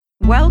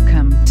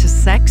Welcome to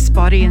Sex,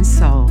 Body and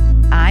Soul.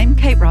 I'm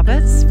Kate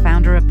Roberts,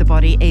 founder of The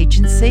Body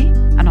Agency,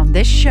 and on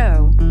this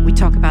show, we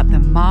talk about the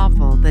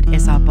marvel that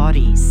is our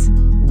bodies,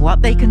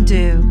 what they can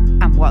do,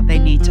 and what they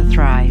need to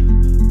thrive.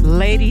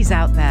 Ladies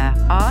out there,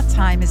 our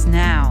time is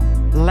now.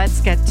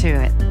 Let's get to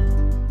it.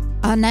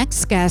 Our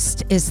next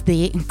guest is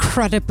the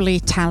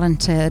incredibly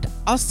talented,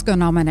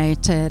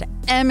 Oscar-nominated,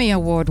 Emmy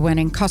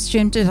Award-winning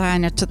costume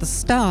designer to the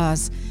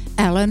stars,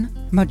 Ellen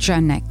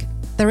Mirojnick.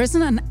 There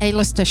isn't an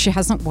A-lister she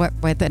hasn't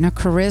worked with in a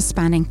career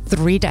spanning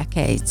 3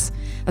 decades.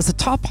 As a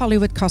top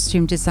Hollywood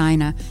costume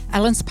designer,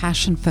 Ellen's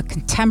passion for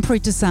contemporary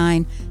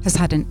design has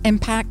had an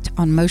impact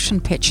on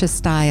motion picture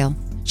style.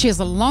 She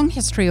has a long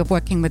history of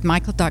working with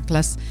Michael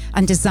Douglas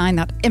and designed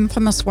that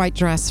infamous white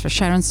dress for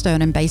Sharon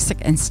Stone in Basic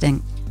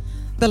Instinct.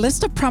 The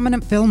list of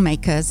prominent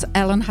filmmakers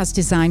Ellen has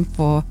designed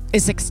for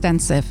is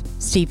extensive.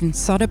 Steven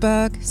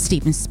Soderberg,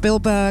 Steven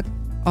Spielberg,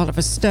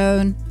 Oliver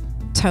Stone,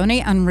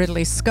 Tony and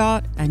Ridley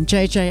Scott, and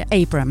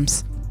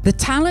J.J.Abrams. The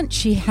talent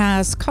she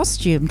has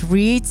costumed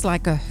reads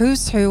like a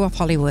who's who of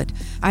Hollywood.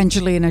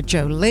 Angelina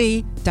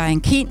Jolie,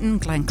 Diane Keaton,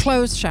 Glenn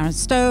Close, Sharon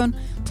Stone,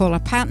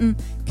 Paula Patton,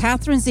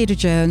 Zeta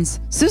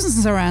Jones, Susan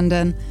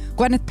Sarandon,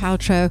 Gwyneth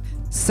Paltrow,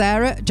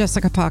 Sarah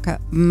Jessica Parker,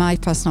 my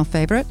personal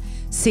favorite,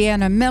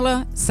 Sienna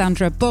Miller,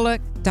 Sandra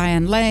Bullock,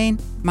 Diane Lane,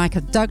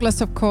 Michael Douglas,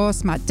 of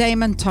course, Matt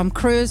Damon, Tom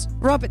Cruise,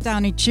 Robert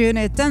Downey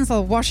Jr.,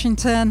 Denzel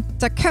Washington,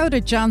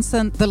 Dakota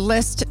Johnson. The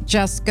list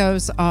just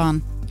goes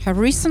on. Her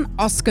recent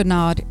Oscar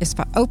nod is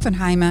for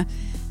Oppenheimer,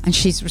 and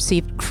she's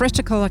received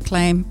critical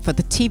acclaim for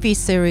the TV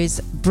series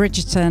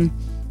Bridgeton,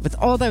 with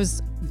all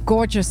those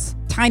gorgeous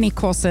tiny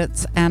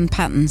corsets and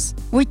patterns.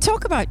 We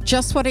talk about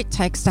just what it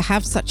takes to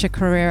have such a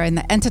career in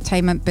the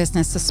entertainment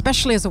business,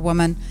 especially as a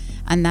woman,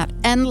 and that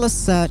endless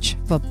search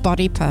for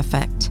body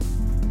perfect.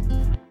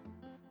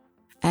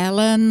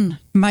 Ellen,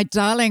 my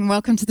darling,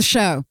 welcome to the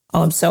show.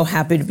 Oh, I'm so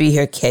happy to be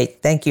here,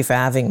 Kate. Thank you for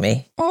having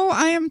me. Oh,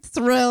 I am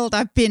thrilled.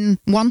 I've been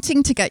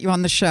wanting to get you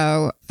on the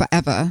show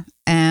forever.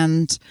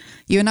 And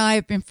you and I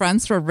have been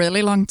friends for a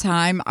really long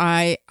time.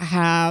 I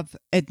have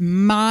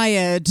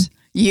admired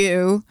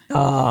you.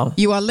 Oh.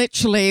 You are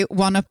literally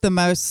one of the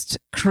most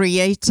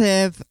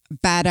creative,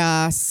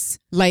 badass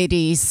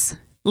ladies,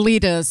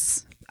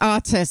 leaders,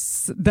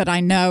 artists that I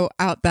know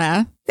out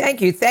there.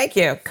 Thank you.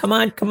 Come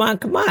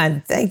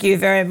on. Thank you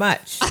very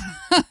much.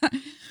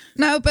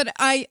 No, but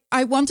I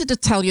wanted to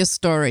tell your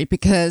story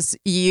because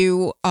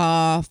you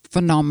are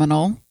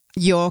phenomenal.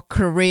 Your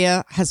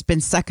career has been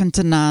second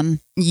to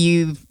none.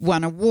 You've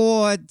won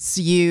awards.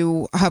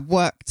 You have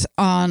worked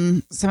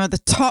on some of the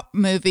top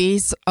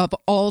movies of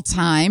all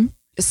time.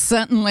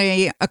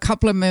 Certainly a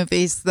couple of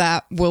movies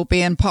that will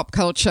be in pop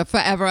culture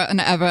forever and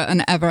ever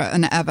and ever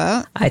and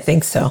ever. I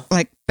think so.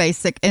 Like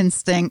Basic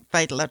Instinct,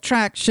 Fatal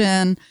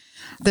Attraction,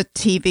 the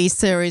TV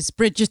series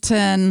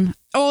Bridgeton,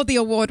 all the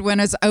award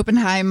winners,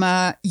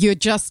 Oppenheimer. You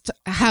just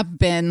have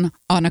been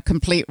on a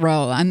complete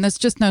roll and there's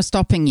just no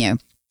stopping you.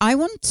 I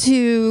want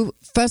to,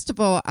 first of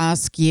all,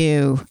 ask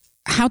you,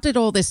 how did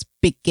all this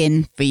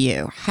begin for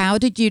you? How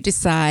did you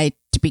decide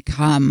to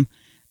become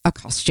a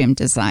costume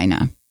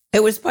designer?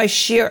 It was by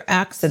sheer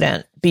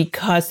accident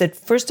because at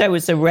first I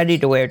was a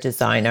ready-to-wear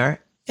designer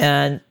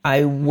and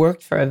I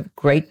worked for a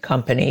great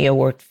company.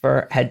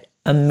 Had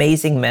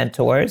amazing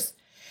mentors.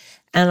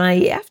 And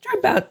after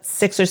about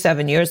 6 or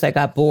 7 years, I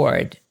got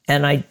bored.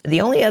 And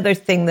the only other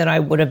thing that I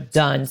would have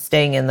done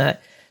staying in the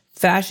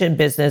fashion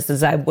business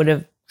is I would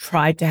have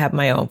tried to have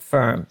my own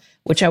firm,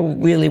 which I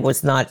really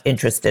was not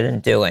interested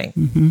in doing.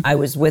 Mm-hmm. I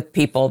was with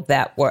people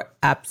that were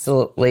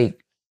absolutely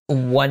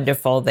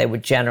wonderful. They were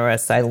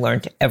generous. I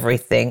learned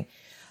everything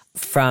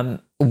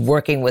from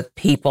working with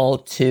people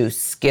to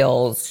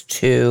skills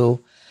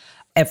to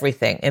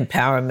everything,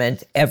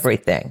 empowerment,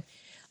 everything.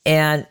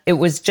 And it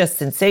was just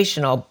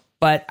sensational,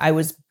 but I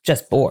was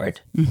just bored.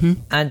 Mm-hmm.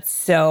 And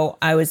so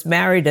I was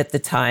married at the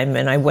time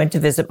and I went to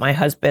visit my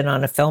husband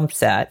on a film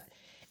set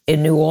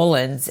in New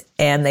Orleans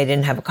and they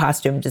didn't have a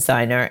costume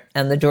designer.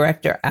 And the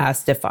director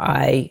asked if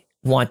I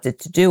wanted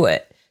to do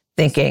it,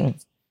 thinking,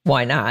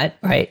 why not,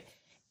 right?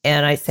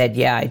 And I said,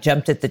 yeah, I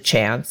jumped at the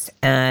chance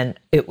and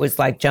it was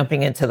like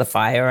jumping into the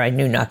fire. I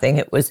knew nothing.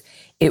 It was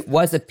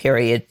a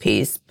period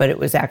piece, but it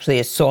was actually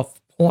a soft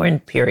porn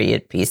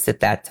period piece at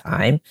that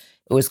time.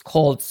 It was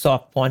called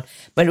soft porn,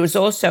 but it was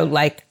also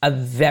like a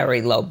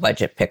very low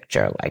budget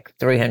picture, like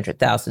 $300,000,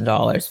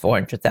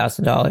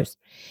 $400,000.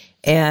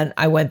 And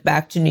I went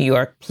back to New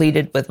York,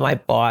 pleaded with my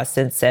boss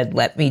and said,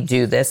 let me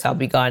do this. I'll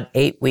be gone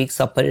 8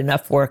 weeks. I'll put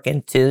enough work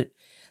into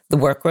the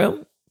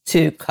workroom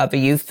to cover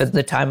you for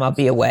the time I'll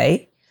be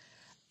away.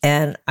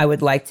 And I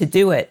would like to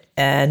do it.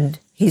 And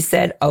he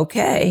said,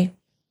 okay,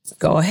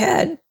 go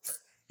ahead.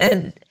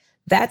 And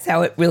that's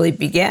how it really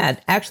began.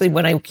 Actually,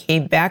 when I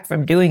came back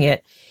from doing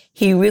it,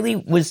 he really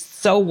was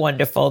so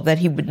wonderful that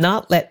he would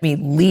not let me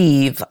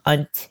leave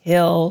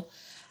until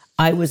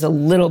I was a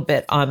little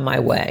bit on my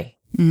way.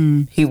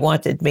 Mm. He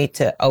wanted me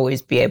to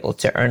always be able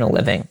to earn a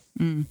living.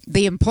 Mm.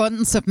 The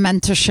importance of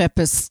mentorship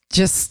is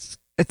just,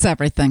 it's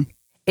everything.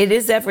 It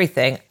is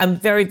everything. I'm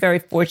very, very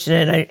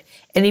fortunate.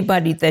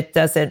 Anybody that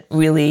doesn't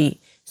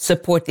really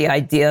support the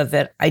idea of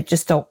it. I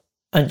just don't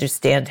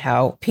understand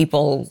how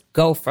people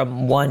go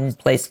from one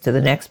place to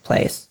the next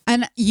place.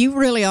 And you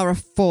really are a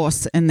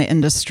force in the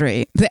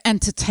industry, the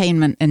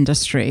entertainment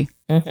industry.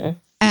 Mm-hmm.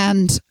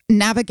 And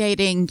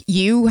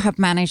you have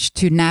managed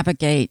to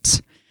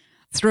navigate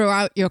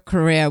throughout your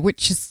career,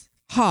 which is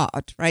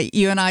hard, right?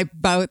 You and I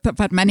both have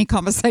had many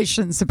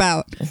conversations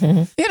about,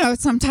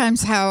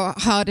 sometimes how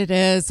hard it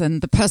is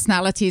and the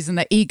personalities and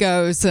the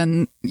egos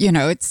and,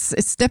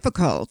 it's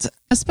difficult,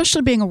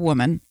 especially being a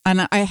woman.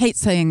 And I hate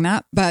saying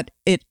that, but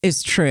it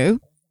is true.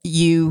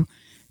 You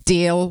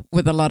deal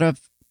with a lot of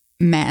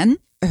men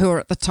who are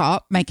at the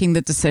top making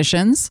the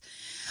decisions.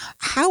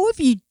 How have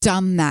you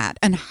done that?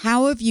 And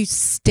how have you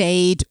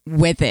stayed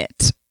with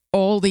it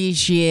all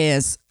these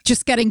years?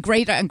 Just getting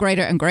greater and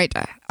greater and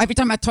greater. Every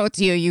time I talk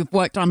to you, you've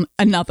worked on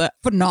another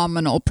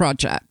phenomenal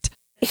project.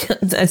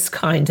 That's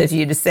kind of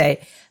you to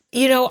say.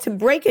 To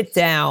break it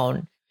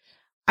down,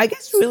 I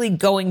guess really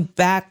going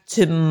back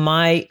to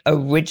my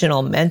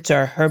original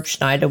mentor, Herb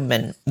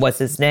Schneiderman was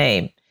his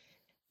name.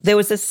 There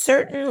was a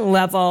certain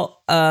level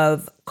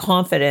of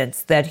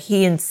confidence that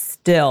he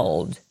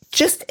instilled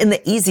just in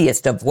the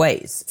easiest of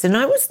ways. And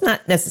I was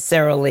not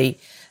necessarily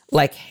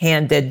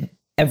handed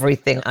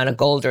everything on a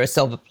gold or a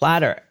silver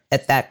platter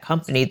at that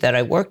company that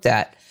I worked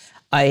at.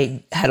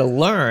 I had to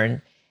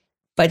learn,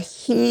 but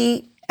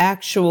he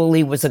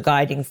actually was a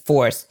guiding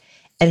force,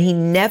 and he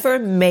never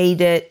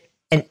made it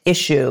an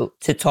issue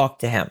to talk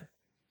to him.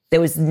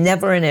 There was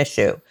never an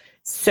issue.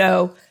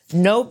 So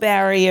no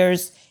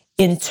barriers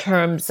in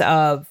terms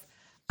of,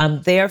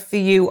 I'm there for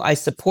you, I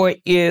support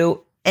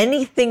you,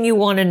 anything you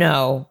want to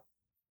know,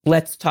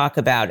 let's talk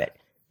about it.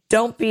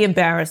 Don't be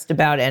embarrassed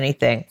about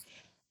anything.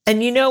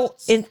 And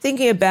in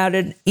thinking about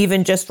it,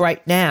 even just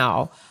right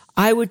now,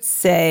 I would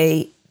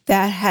say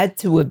that had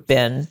to have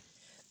been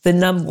the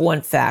number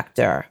one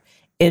factor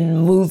in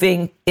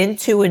moving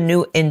into a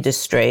new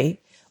industry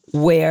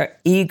where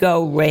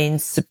ego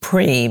reigns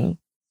supreme.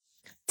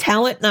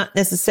 Talent, not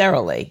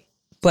necessarily,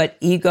 but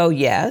ego,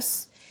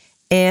 yes.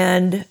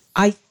 And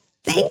I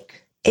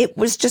think it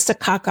was just a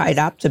cockeyed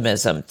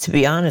optimism, to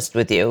be honest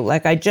with you.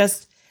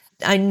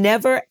 I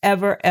never,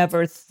 ever,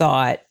 ever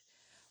thought,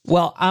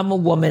 well, I'm a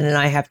woman and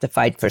I have to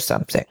fight for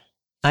something.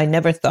 I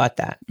never thought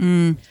that.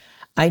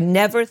 I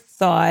never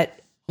thought,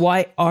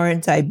 why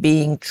aren't I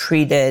being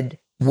treated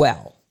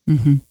well?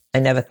 Mm-hmm. I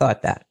never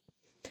thought that.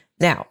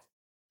 Now,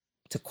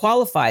 to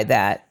qualify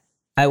that,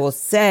 I will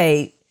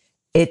say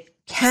it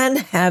can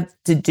have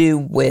to do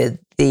with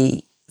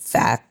the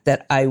fact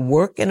that I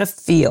work in a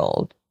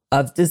field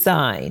of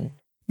design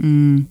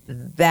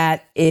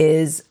that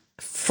is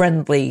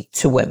friendly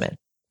to women.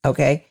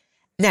 Okay.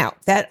 Now,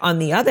 that on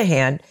the other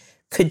hand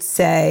could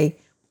say,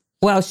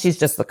 well, she's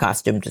just the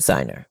costume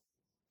designer.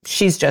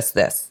 She's just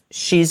this,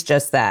 she's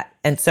just that,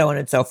 and so on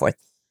and so forth.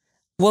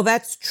 Well,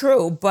 that's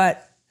true,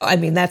 but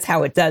that's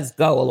how it does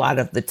go a lot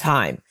of the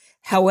time.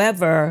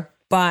 However,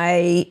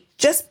 by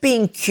just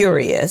being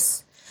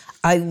curious,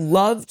 I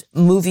loved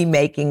movie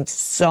making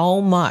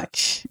so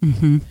much.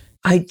 Mm-hmm.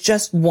 I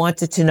just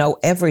wanted to know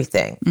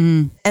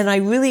everything. And I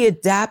really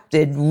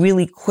adapted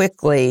really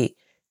quickly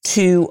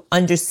to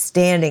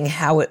understanding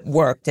how it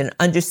worked and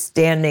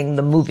understanding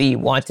the movie you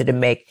wanted to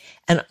make.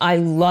 And I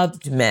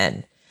loved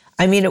men.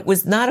 It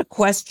was not a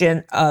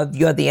question of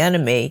you're the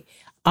enemy.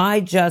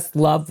 I just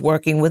loved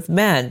working with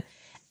men.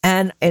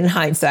 And in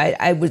hindsight,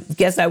 I would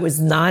guess I was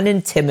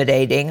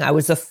non-intimidating. I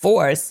was a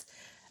force.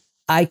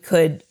 I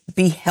could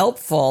be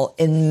helpful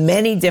in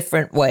many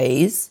different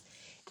ways,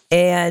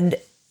 and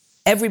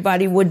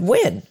everybody would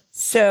win.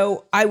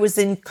 So I was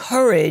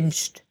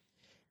encouraged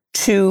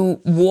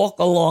to walk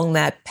along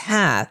that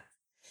path.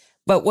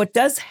 But what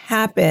does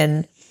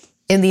happen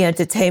in the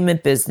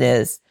entertainment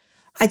business,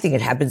 I think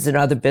it happens in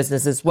other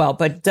businesses as well,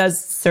 but it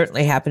does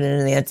certainly happen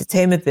in the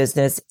entertainment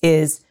business,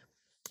 is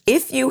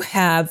if you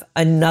have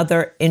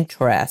another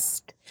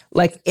interest,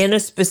 like in a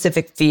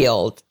specific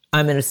field,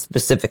 I'm in a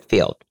specific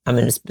field, I'm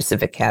in a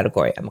specific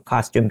category, I'm a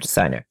costume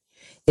designer.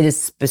 It is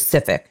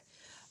specific,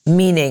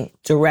 meaning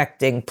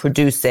directing,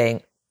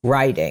 producing,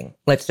 writing.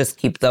 Let's just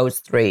keep those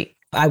three.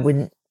 I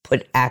wouldn't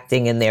put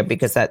acting in there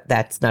because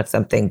that's not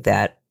something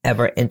that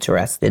ever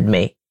interested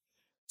me.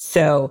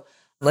 So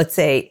let's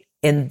say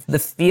in the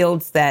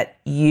fields that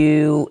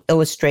you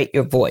illustrate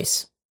your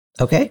voice,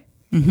 okay?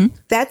 Mm-hmm.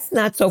 That's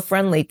not so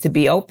friendly to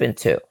be open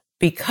to,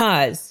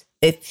 because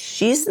if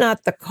she's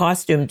not the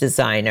costume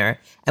designer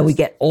and we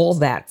get all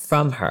that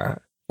from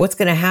her, what's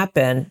going to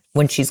happen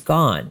when she's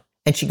gone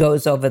and she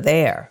goes over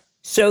there?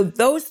 So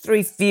those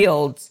three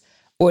fields,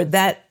 or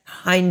that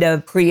kind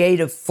of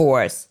creative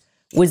force,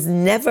 was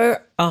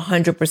never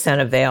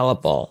 100%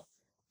 available.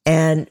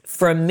 And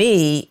for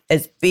me,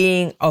 as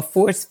being a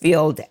force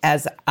field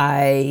as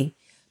I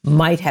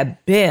might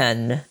have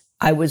been,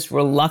 I was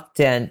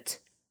reluctant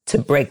to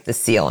break the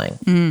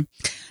ceiling.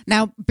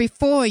 Now,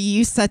 before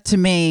you said to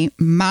me,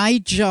 my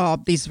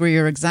job, these were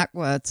your exact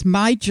words,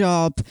 my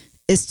job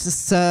is to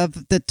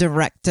serve the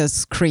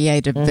director's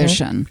creative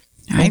vision,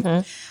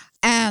 right?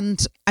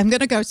 And I'm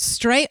going to go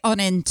straight on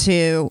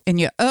into, in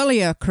your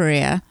earlier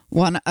career,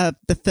 one of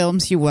the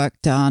films you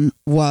worked on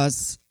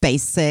was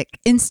Basic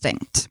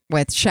Instinct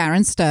with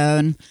Sharon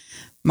Stone,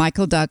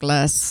 Michael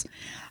Douglas,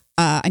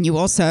 and you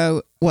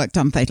also worked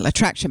on Fatal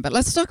Attraction. But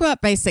let's talk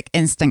about Basic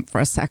Instinct for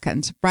a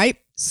second, right?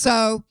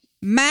 So,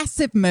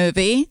 massive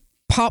movie,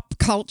 pop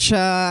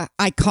culture,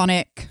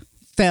 iconic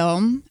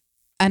film.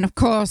 And of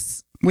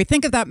course, we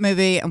think of that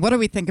movie, and what do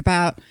we think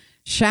about?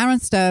 Sharon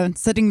Stone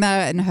sitting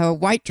there in her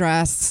white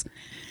dress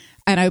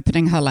and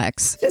opening her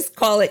legs. Just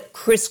call it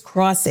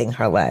crisscrossing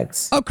her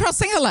legs. Oh,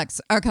 crossing her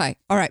legs. Okay.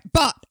 All right.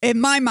 But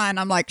in my mind,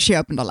 I'm like, she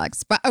opened her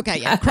legs. But okay,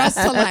 yeah, crossed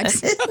her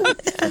legs.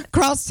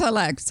 Crossed her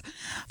legs.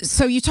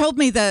 So you told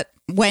me that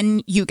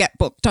when you get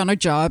booked on a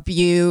job,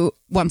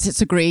 once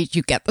it's agreed,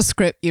 you get the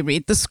script, you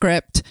read the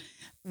script.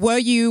 Were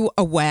you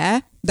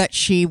aware that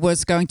she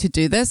was going to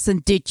do this?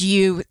 And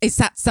is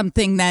that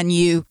something then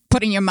you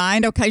put in your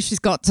mind? Okay, she's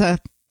got to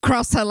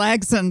cross her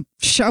legs and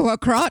show her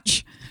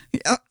crotch?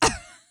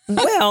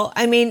 Well,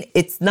 I mean,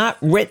 it's not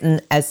written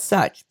as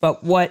such,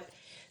 but what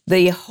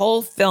the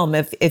whole film,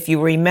 if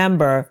you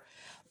remember,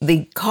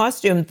 the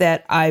costume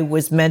that I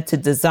was meant to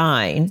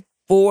design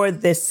for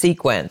this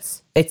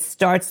sequence, it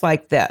starts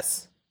like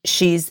this.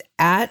 She's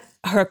at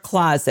her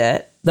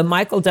closet. The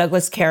Michael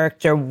Douglas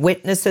character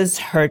witnesses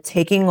her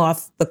taking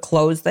off the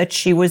clothes that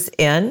she was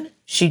in.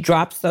 She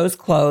drops those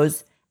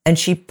clothes and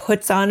she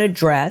puts on a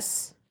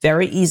dress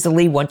very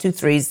easily, 1, 2,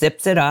 3,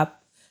 zips it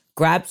up,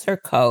 grabs her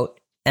coat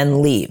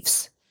and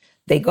leaves.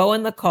 They go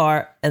in the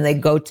car and they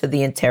go to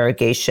the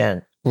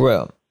interrogation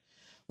room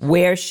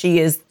where she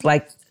is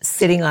like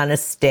sitting on a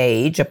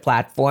stage, a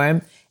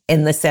platform,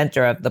 in the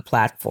center of the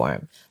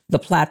platform. The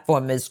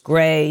platform is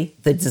gray.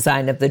 The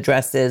design of the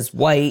dress is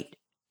white,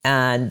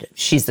 and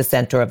she's the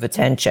center of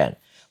attention.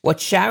 What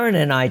Sharon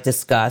and I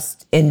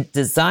discussed in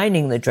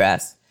designing the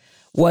dress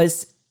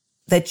was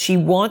that she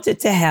wanted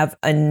to have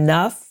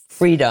enough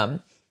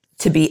freedom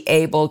to be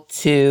able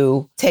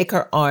to take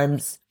her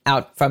arms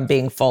out from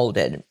being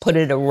folded, put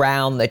it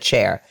around the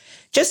chair,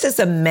 just as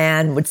a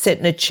man would sit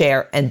in a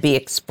chair and be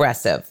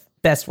expressive,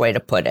 best way to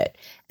put it.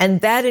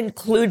 And that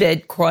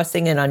included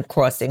crossing and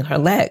uncrossing her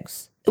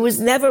legs. It was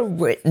never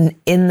written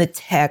in the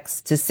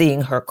text to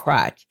seeing her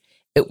crotch.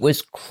 It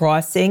was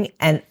crossing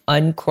and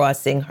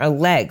uncrossing her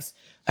legs.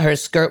 Her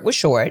skirt was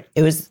short.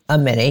 It was a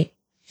mini.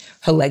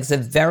 Her legs are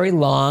very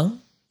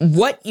long.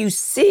 What you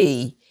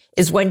see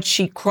is when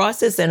she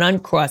crosses and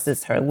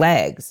uncrosses her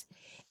legs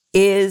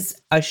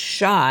is a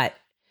shot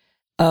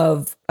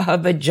of her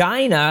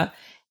vagina,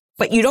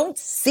 but you don't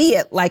see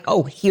it like,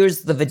 oh,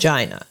 here's the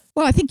vagina.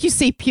 Well, I think you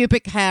see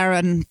pubic hair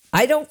and...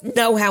 I don't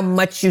know how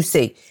much you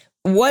see.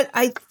 What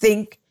I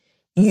think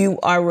you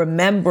are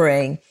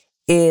remembering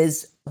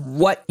is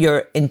what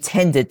you're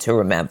intended to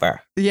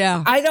remember.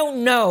 Yeah. I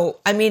don't know.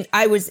 I mean,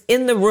 I was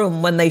in the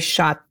room when they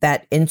shot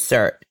that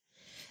insert,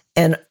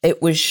 and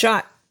it was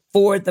shot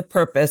for the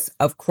purpose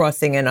of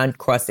crossing and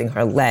uncrossing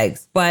her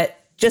legs. But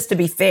just to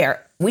be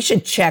fair, we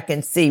should check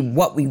and see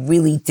what we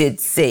really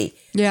did see.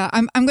 Yeah,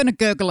 I'm going to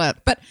Google it.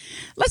 But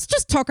let's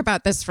just talk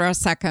about this for a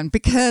second,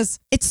 because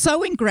it's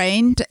so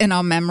ingrained in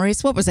our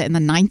memories. What was it, in the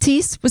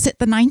 90s? Was it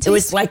the 90s? It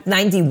was like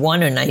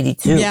 91 or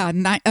 92. Yeah,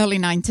 early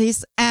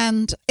 90s.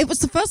 And it was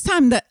the first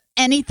time that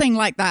anything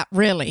like that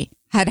really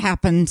had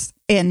happened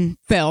in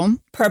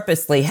film.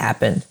 Purposely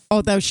happened.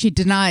 Although she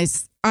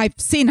denies, I've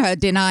seen her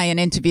deny in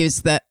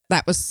interviews that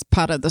that was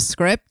part of the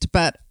script,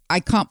 but I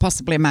can't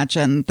possibly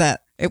imagine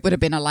that it would have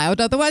been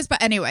allowed otherwise.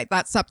 But anyway,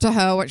 that's up to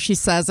her, what she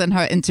says in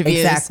her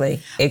interviews.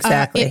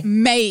 Exactly. It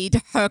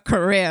made her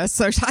career.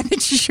 So I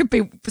think she should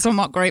be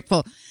somewhat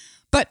grateful.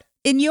 But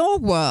in your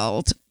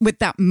world, with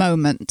that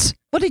moment,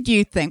 what did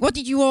you think? What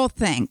did you all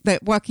think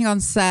that working on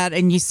set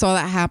and you saw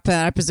that happen?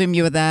 I presume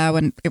you were there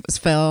when it was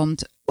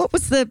filmed. What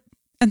was the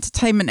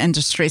entertainment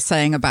industry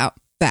saying about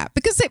that?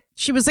 Because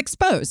she was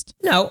exposed.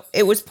 No,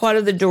 it was part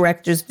of the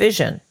director's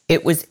vision.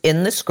 It was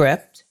in the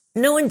script.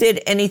 No one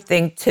did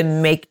anything to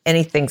make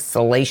anything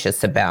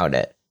salacious about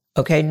it.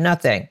 Okay,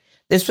 nothing.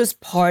 This was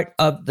part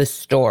of the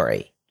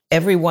story.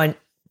 Everyone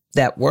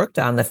that worked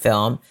on the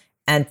film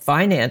and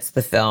financed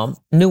the film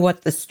knew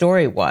what the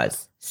story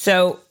was.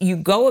 So you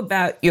go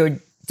about your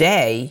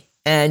day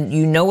and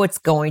you know it's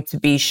going to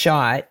be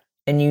shot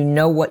and you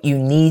know what you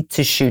need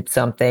to shoot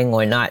something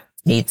or not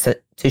need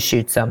to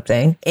shoot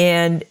something.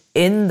 And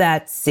in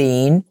that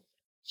scene,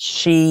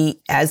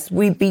 as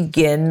we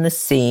begin the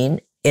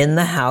scene, in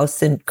the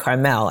house in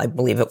Carmel, I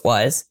believe it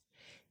was,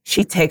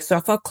 she takes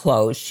off her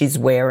clothes. She's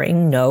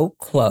wearing no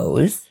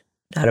clothes,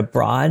 not a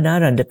bra,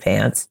 not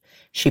underpants.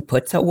 She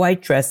puts her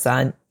white dress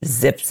on,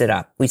 zips it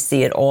up. We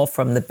see it all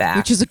from the back.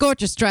 Which is a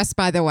gorgeous dress,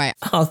 by the way.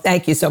 Oh,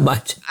 thank you so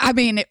much. I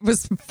mean, it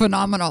was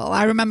phenomenal.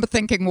 I remember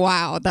thinking,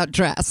 wow, that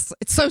dress.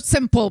 It's so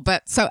simple,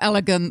 but so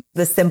elegant.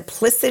 The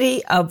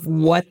simplicity of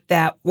what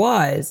that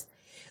was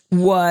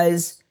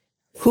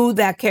who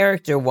that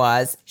character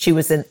was. She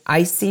was an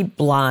icy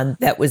blonde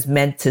that was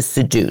meant to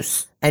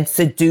seduce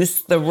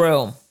the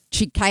room.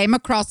 She came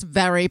across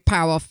very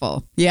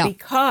powerful. Yeah.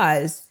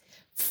 Because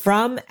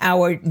from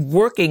our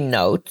working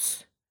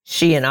notes,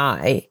 she and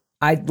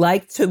I'd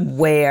like to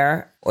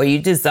wear, or you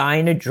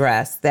design a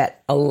dress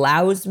that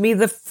allows me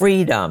the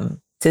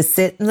freedom to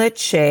sit in the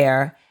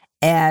chair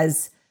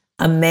as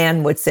a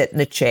man would sit in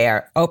a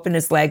chair, open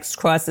his legs,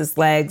 cross his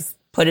legs,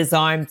 put his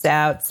arms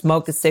out,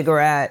 smoke a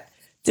cigarette,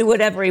 do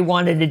whatever he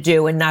wanted to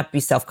do and not be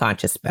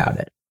self-conscious about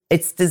it.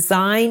 It's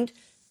designed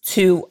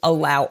to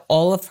allow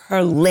all of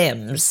her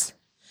limbs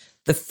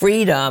the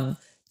freedom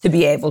to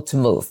be able to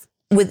move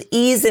with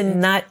ease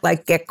and not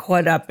like get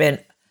caught up in,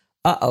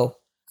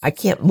 I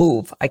can't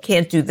move. I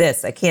can't do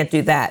this. I can't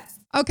do that.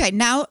 Okay,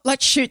 now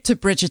let's shoot to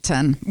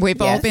Bridgeton.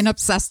 We've all been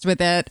obsessed with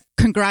it.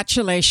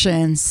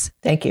 Congratulations.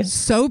 Thank you.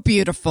 So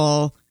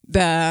beautiful.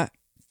 The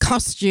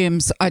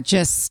costumes are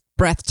just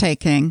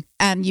breathtaking,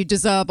 and you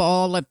deserve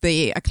all of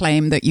the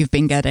acclaim that you've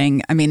been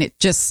getting. I mean, it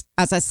just,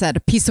 as I said,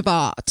 a piece of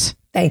art.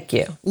 Thank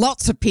you.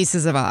 Lots of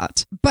pieces of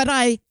art. But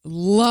I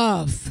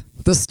love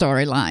the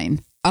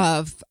storyline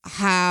of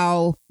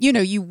how,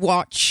 you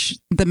watch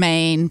the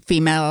main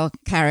female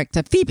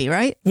character, Phoebe,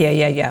 right?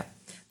 Yeah.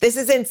 This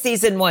is in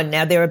season 1.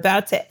 Now they're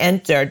about to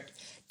enter,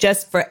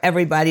 just for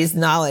everybody's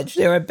knowledge,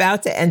 they're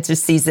about to enter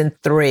season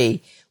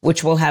 3,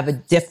 which will have a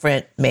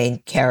different main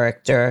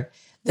character.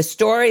 The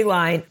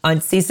storyline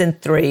on season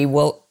 3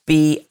 will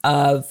be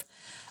of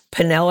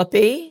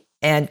Penelope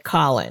and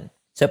Colin.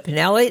 So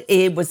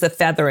Penelope was the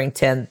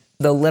Featherington,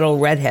 the little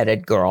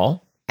redheaded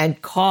girl, and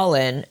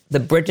Colin, the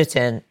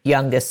Bridgeton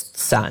youngest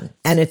son.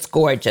 And it's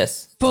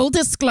gorgeous. Full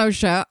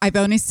disclosure, I've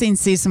only seen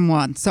season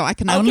 1, so I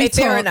can only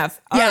talk. Fair enough.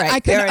 All right, I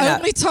can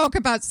only talk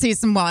about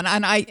season 1,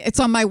 and it's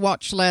on my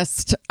watch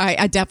list.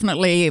 I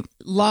definitely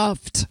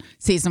loved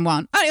season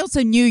 1. I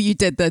also knew you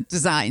did the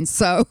design,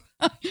 so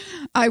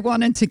I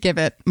wanted to give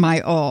it my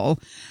all,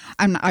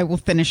 and I will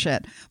finish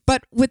it.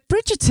 But with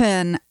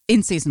Bridgeton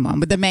in season 1,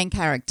 with the main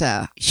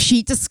character,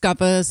 she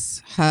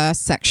discovers her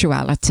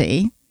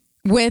sexuality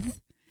with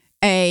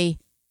a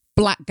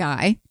black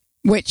guy,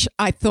 which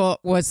I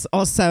thought was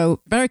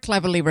also very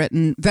cleverly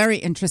written, very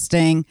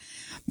interesting,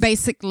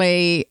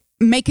 basically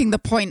making the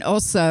point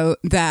also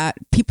that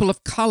people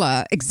of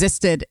color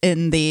existed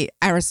in the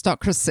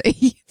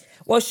aristocracy.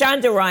 Well,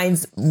 Shonda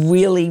Rhimes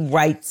really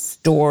writes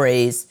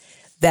stories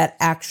that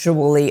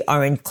actually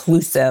are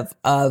inclusive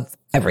of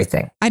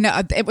everything. I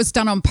know it was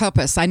done on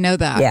purpose. I know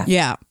that.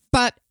 Yeah.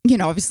 But,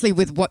 obviously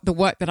with the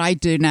work that I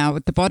do now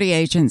with the Body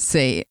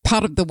Agency,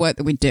 part of the work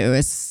that we do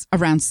is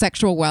around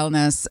sexual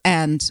wellness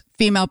and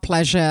female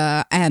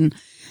pleasure and,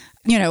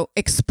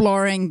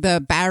 exploring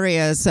the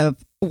barriers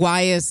of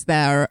why is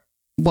there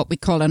what we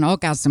call an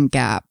orgasm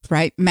gap,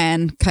 right?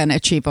 Men can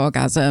achieve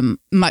orgasm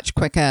much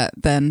quicker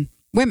than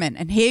women.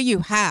 And here you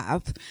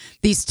have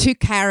these two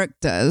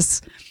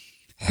characters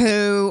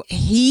who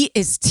he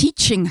is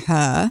teaching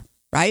her,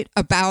 right,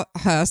 about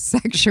her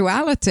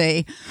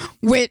sexuality,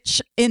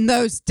 which in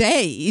those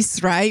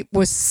days, right,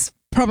 was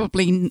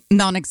probably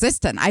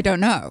non-existent. I don't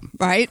know,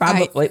 right?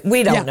 Probably.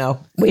 We don't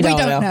know. We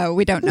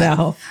don't know.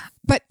 No.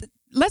 But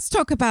let's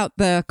talk about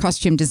the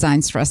costume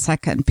designs for a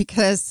second,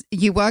 because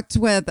you worked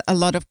with a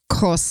lot of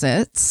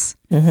corsets.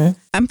 Mm-hmm.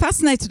 I'm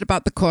fascinated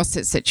about the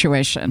corset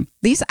situation.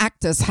 These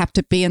actors have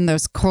to be in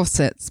those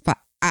corsets for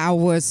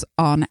hours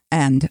on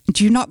end.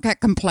 Do you not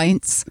get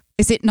complaints?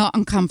 Is it not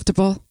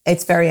uncomfortable?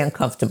 It's very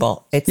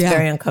uncomfortable. It's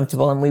very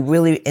uncomfortable. And we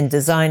really, in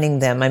designing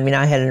them, I mean,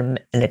 I had an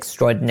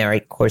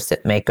extraordinary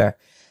corset maker,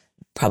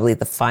 probably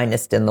the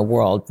finest in the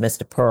world,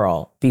 Mr.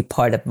 Pearl, be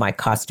part of my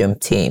costume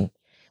team.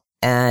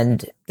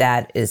 And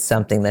that is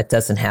something that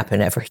doesn't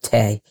happen every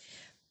day.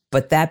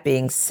 But that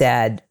being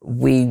said,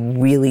 we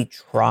really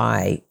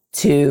try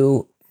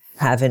to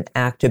have an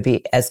actor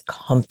be as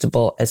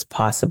comfortable as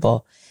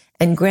possible.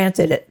 And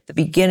granted, at the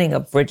beginning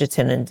of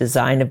Bridgeton and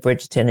design of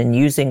Bridgeton and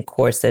using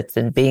corsets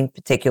and being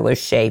particular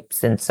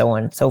shapes and so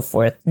on and so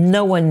forth,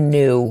 no one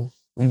knew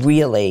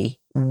really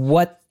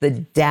what the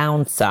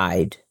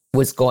downside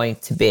was going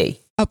to be.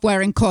 Of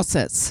wearing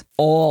corsets.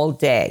 All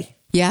day.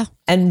 Yeah.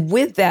 And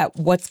with that,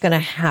 what's going to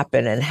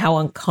happen and how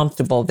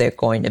uncomfortable they're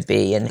going to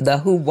be and the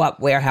who, what,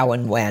 where, how,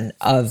 and when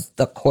of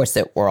the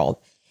corset world.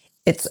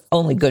 It's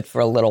only good for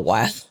a little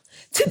while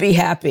to be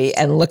happy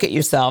and look at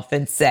yourself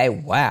and say,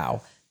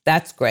 wow,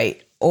 that's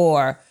great.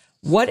 Or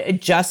what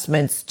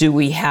adjustments do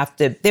we have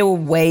to? There were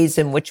ways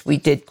in which we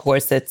did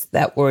corsets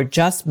that were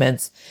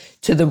adjustments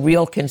to the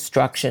real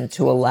construction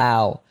to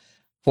allow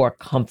for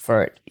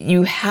comfort.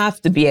 You have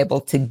to be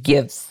able to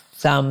give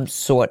some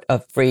sort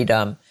of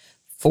freedom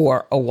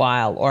for a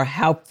while, or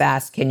how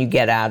fast can you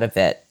get out of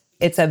it?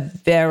 It's a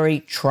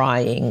very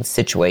trying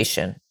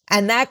situation.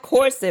 And that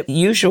corset,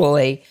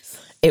 usually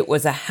it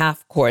was a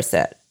half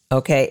corset,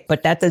 okay?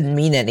 But that doesn't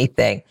mean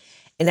anything.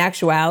 In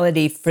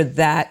actuality, for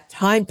that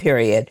time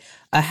period,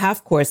 a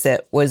half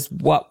corset was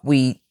what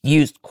we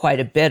used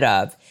quite a bit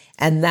of.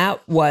 And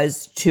that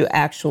was to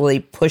actually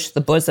push the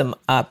bosom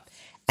up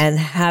and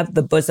have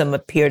the bosom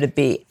appear to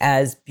be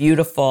as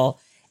beautiful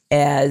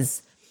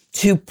as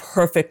two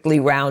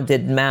perfectly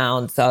rounded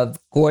mounds of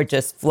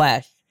gorgeous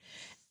flesh.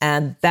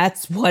 And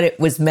that's what it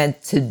was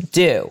meant to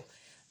do.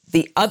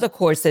 the other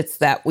corsets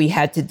that we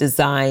had to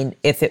design,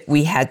 if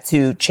we had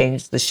to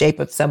change the shape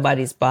of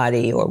somebody's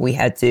body or we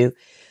had to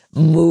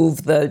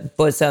move the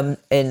bosom,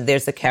 and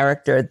there's a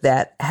character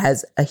that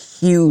has a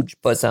huge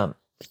bosom,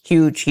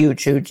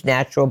 huge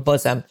natural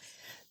bosom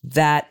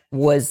that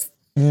was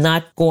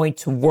not going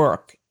to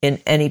work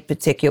in any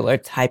particular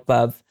type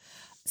of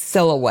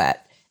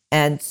silhouette.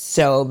 And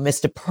so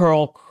Mr.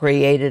 Pearl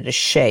created a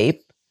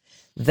shape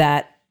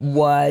that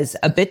was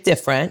a bit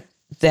different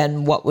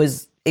than what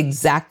was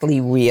exactly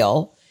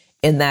real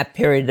in that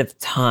period of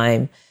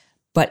time,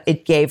 but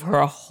it gave her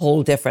a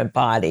whole different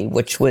body,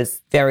 which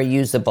was very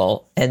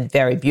usable and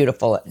very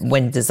beautiful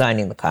when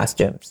designing the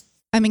costumes.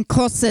 I mean,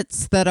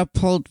 corsets that are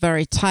pulled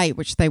very tight,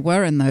 which they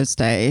were in those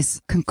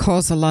days, can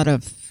cause a lot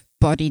of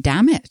body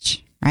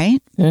damage,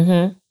 right?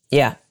 Mm-hmm.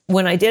 Yeah.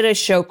 When I did a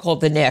show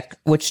called The Nick,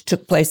 which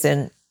took place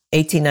in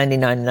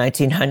 1899 and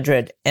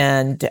 1900,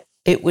 and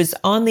it was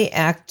on the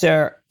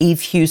actor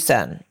Eve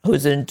Hewson,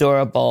 who's an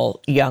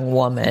adorable young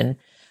woman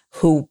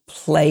who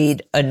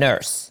played a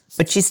nurse,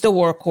 but she still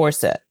wore a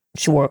corset.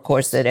 She wore a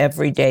corset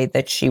every day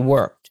that she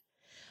worked.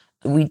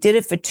 We did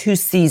it for 2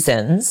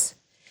 seasons,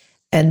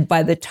 and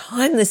by the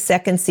time the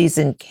second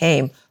season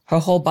came, her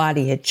whole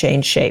body had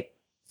changed shape,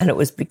 and it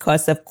was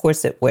because of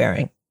corset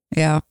wearing.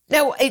 Yeah.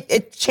 No,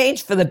 it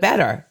changed for the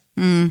better.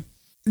 Mm.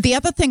 The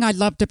other thing I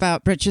loved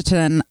about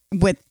Bridgeton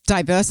with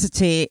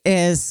diversity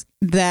is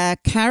their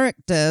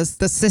characters,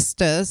 the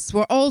sisters,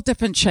 were all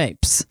different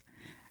shapes.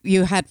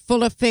 You had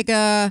fuller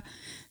figure.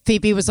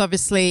 Phoebe was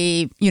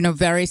obviously,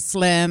 very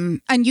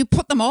slim. And you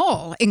put them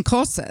all in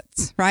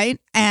corsets, right?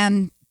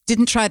 And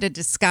didn't try to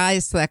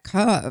disguise their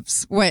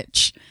curves,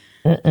 which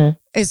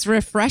is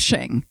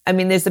refreshing. I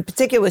mean, there's a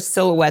particular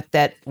silhouette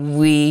that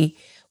we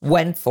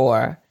went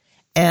for.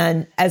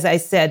 And as I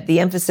said, the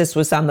emphasis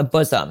was on the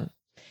bosom.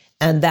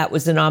 And that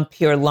was an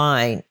Empire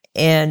line.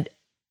 And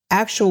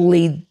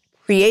actually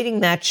creating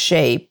that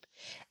shape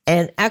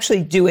and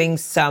actually doing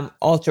some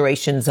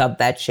alterations of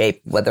that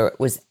shape, whether it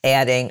was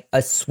adding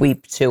a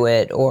sweep to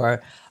it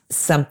or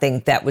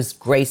something that was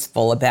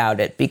graceful about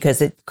it,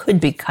 because it could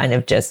be kind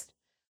of just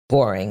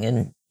boring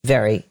and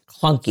very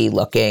clunky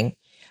looking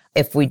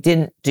if we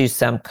didn't do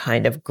some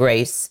kind of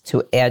grace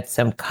to add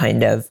some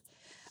kind of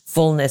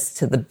fullness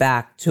to the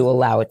back to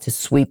allow it to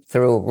sweep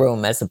through a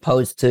room as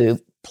opposed to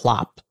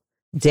plop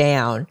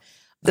down.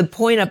 The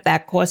point of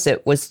that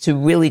corset was to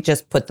really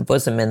just put the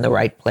bosom in the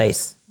right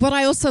place. What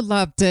I also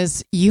loved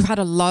is you had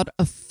a lot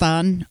of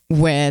fun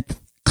with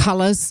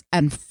colors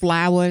and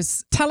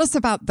flowers. Tell us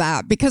about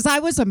that, because I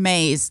was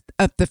amazed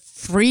at the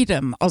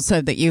freedom also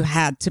that you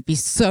had to be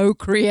so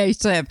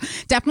creative.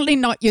 Definitely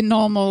not your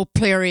normal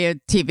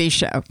period TV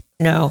show.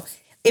 No,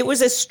 it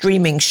was a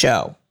streaming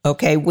show,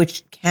 okay,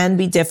 which can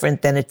be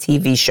different than a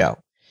TV show.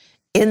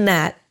 In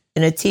that,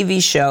 in a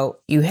TV show,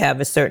 you have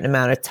a certain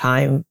amount of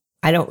time.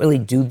 I don't really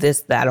do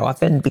this that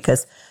often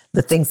because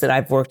the things that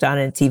I've worked on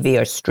in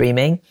TV are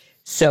streaming.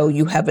 So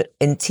you have it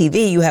in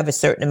TV, you have a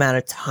certain amount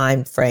of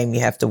time frame you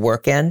have to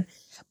work in.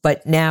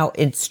 But now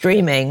in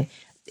streaming,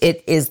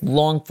 it is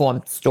long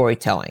form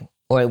storytelling,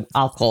 or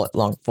I'll call it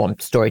long form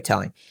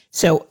storytelling.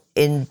 So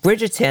in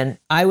Bridgeton,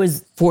 I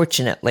was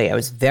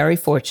very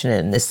fortunate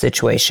in this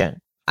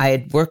situation. I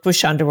had worked with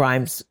Shonda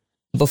Rhimes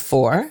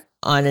before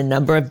on a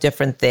number of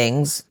different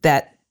things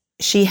that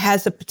she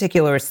has a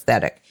particular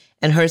aesthetic.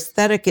 And her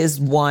aesthetic is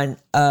one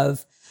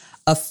of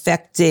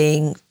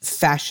affecting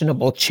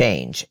fashionable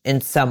change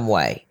in some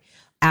way.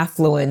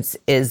 Affluence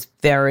is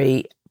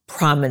very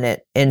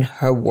prominent in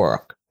her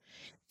work.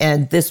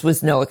 And this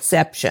was no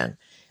exception.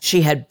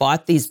 She had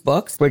bought these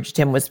books.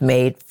 Bridgeton was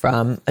made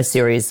from a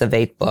series of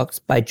 8 books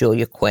by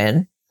Julia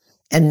Quinn.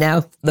 And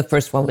now the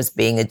first one was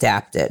being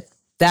adapted.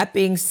 That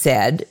being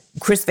said,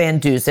 Chris Van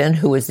Dusen,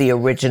 who was the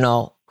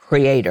original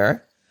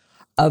creator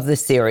of the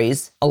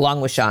series,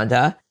 along with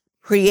Shonda,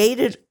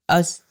 created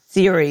a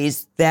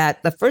series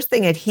that the first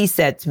thing that he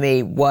said to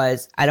me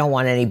was, I don't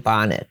want any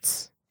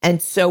bonnets.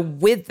 And so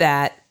with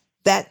that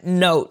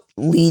note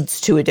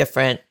leads to a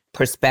different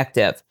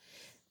perspective.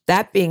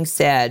 That being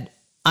said,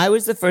 I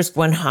was the first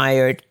one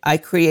hired. I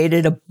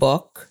created a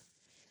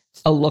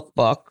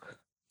lookbook,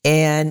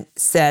 and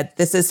said,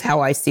 this is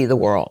how I see the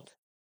world.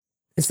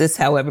 Is this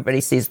how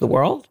everybody sees the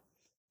world?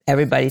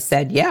 Everybody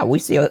said, yeah, we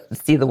see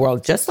the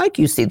world just like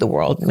you see the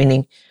world,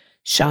 meaning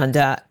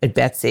Shonda,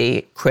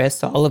 Betsy,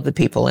 Chris, all of the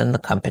people in the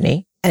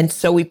company. And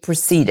so we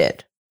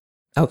proceeded,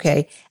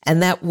 okay?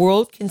 And that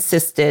world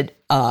consisted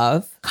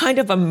of kind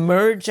of a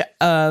merge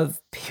of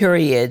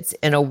periods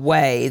in a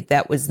way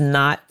that was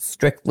not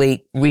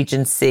strictly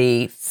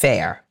Regency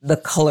fare. The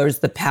colors,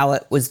 the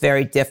palette was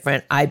very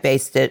different. I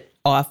based it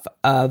off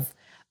of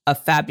a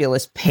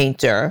fabulous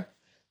painter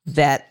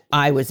that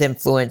I was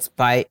influenced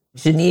by,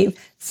 Genevieve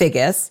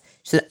Figgis.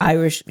 She's an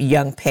Irish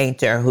young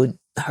painter who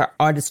her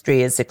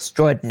artistry is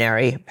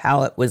extraordinary. Her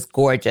palette was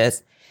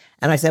gorgeous.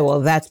 And I said,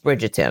 well, that's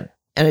Bridgeton.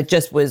 And it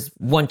just was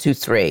 1, 2,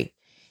 3.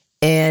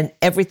 And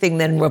everything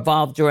then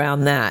revolved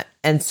around that.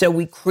 And so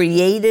we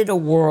created a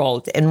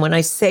world. And when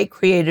I say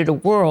created a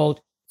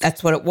world,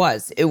 That's what it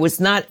was. It was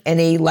not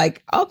any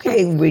like,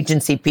 okay,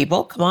 Regency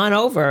people, come on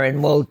over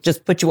and we'll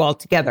just put you all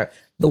together.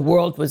 The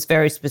world was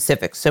very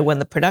specific. So when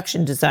the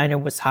production designer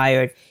was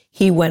hired,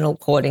 he went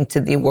according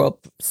to the world,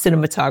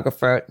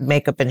 cinematographer,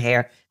 makeup and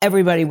hair.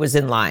 Everybody was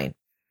in line.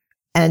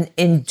 And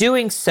in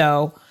doing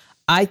so,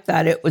 I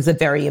thought it was a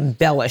very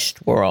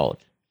embellished world.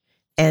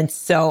 And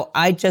so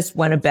I just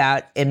went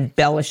about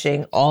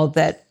embellishing all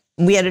that.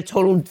 We had a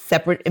total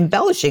separate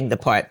embellishing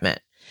department.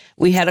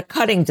 We had a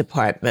cutting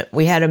department.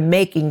 We had a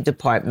making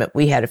department.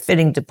 We had a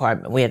fitting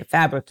department. We had a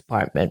fabric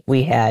department.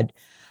 We had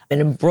an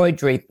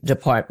embroidery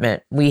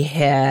department. We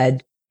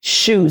had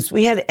shoes.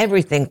 We had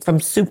everything from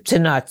soup to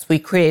nuts. We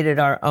created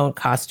our own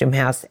costume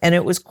house, and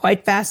it was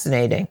quite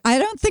fascinating. I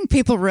don't think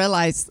people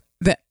realize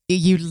that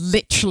you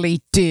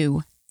literally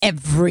do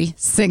every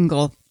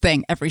single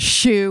thing, every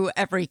shoe,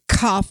 every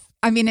cuff.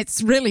 I mean,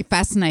 it's really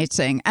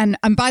fascinating. And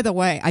by the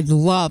way, I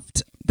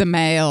loved the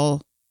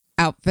male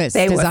outfits.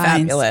 They designs. were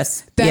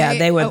fabulous.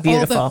 They were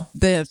beautiful. All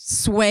the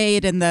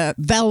suede and the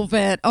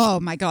velvet. Oh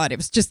my God, it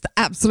was just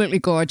absolutely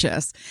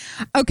gorgeous.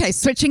 Okay,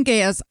 switching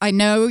gears. I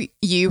know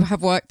you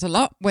have worked a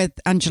lot with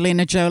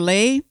Angelina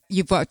Jolie.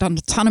 You've worked on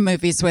a ton of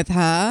movies with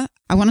her.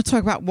 I want to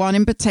talk about one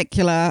in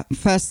particular.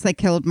 First, They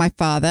Killed My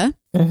Father.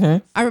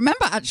 Mm-hmm. I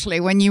remember actually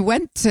when you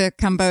went to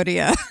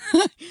Cambodia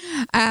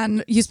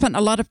and you spent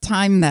a lot of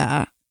time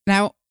there.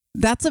 Now,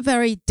 that's a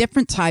very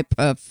different type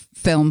of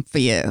film for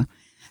you.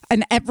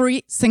 And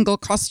every single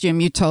costume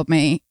you told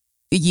me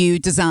you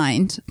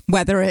designed,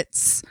 whether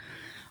it's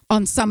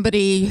on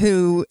somebody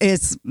who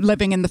is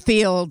living in the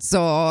fields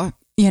or,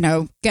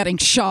 getting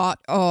shot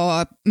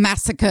or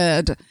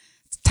massacred.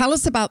 Tell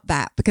us about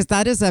that, because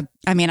that is I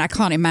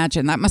can't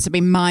imagine. That must have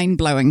been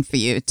mind-blowing for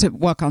you to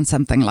work on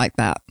something like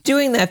that.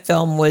 Doing that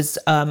film was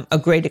a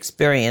great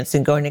experience,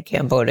 and going to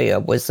Cambodia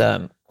was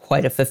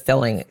quite a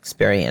fulfilling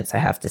experience, I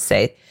have to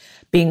say.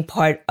 Being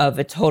part of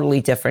a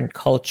totally different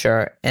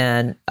culture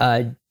and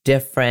a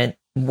different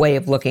way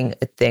of looking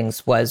at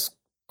things was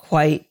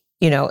quite,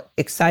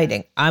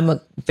 exciting. I'm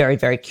a very,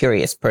 very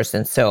curious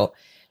person, so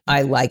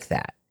I like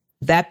that.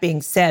 That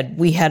being said,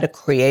 we had to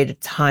create a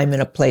time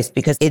and a place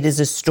because it is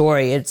a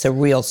story. It's a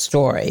real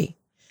story.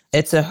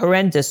 It's a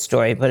horrendous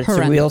story, but it's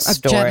a real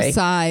story. Of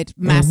genocide,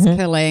 mass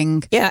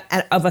killing. Yeah,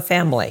 and of a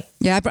family.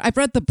 Yeah, I've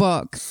read the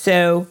book.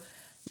 So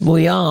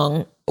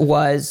Luong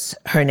was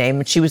her name,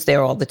 and she was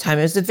there all the time.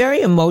 It was a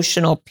very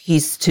emotional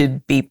piece to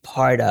be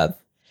part of.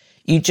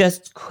 You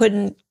just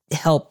couldn't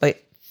help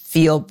but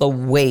feel the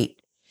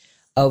weight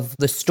of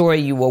the story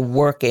you were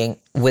working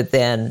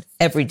within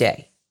every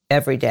day.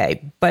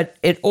 But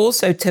it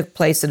also took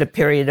place at a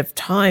period of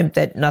time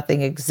that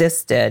nothing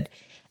existed.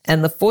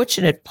 And the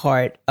fortunate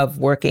part of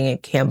working in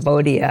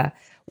Cambodia,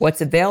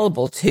 what's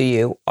available to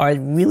you are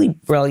really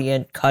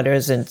brilliant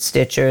cutters and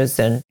stitchers.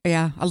 And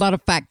yeah, a lot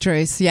of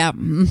factories. Yeah.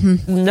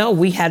 Mm-hmm. No,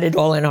 we had it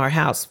all in our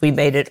house. We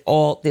made it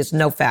all. There's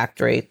no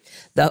factory.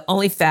 The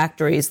only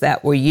factories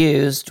that were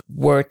used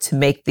were to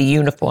make the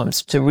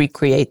uniforms, to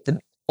recreate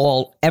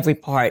every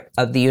part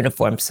of the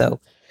uniform. So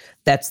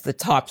that's the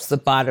tops, the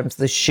bottoms,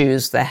 the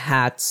shoes, the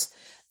hats,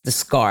 the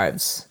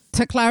scarves.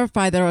 To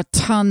clarify, there are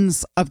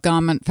tons of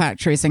garment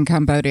factories in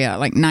Cambodia,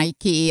 like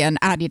Nike and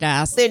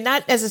Adidas. They're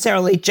not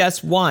necessarily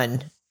just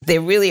one.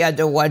 They're really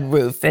under one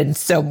roof. And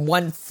so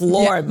one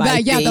floor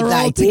might be they're Nike.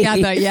 all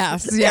together,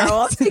 yes. They're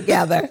all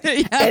together.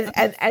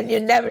 And you're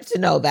never to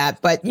know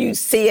that, but you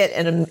see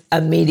it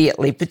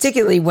immediately,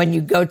 particularly when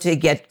you go to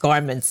get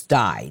garments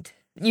dyed.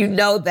 You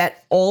know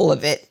that all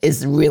of it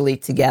is really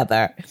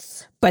together.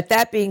 But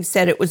that being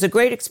said, it was a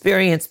great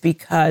experience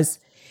because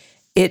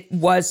it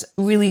was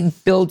really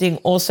building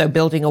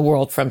a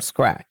world from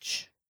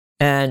scratch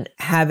and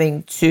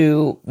having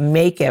to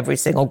make every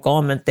single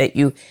garment that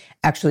you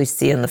actually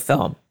see in the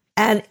film.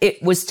 And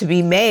it was to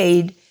be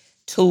made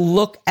to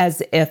look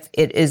as if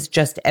it is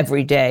just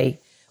everyday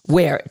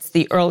wear. It's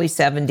the early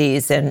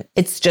 70s and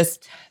it's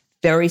just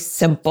very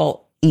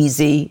simple,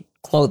 easy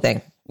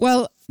clothing.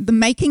 Well, the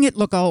making it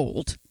look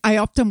old, I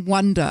often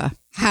wonder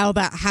how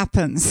that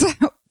happens.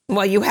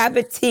 Well, you have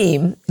a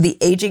team, the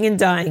Aging and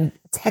Dying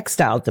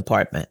Textile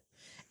Department.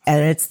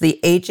 And it's the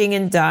Aging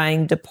and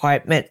Dying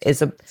Department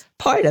is a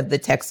part of the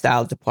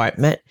textile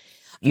department.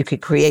 You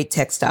could create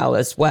textile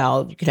as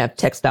well. You could have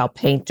textile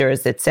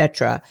painters,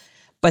 etc.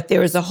 But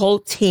there is a whole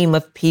team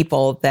of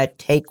people that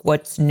take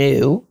what's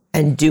new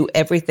and do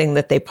everything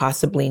that they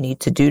possibly need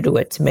to do to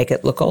it to make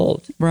it look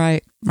old.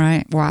 Right.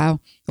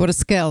 Wow. What a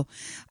skill.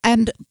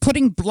 And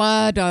putting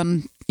blood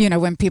on,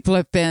 when people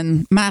have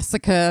been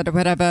massacred or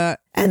whatever.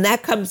 And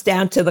that comes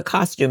down to the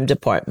costume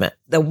department.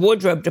 The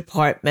wardrobe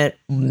department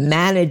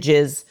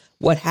manages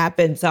what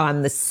happens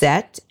on the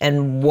set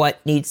and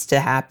what needs to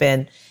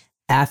happen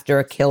after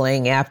a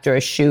killing, after a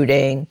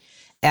shooting,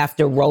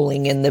 after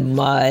rolling in the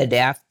mud,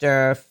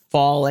 after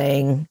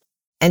falling,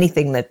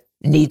 anything that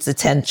needs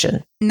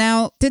attention.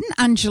 Now, didn't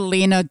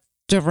Angelina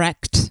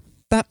direct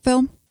that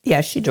film?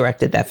 Yeah, she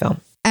directed that film.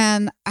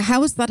 And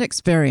how was that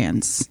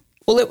experience?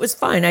 Well, it was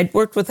fine. I'd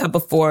worked with her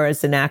before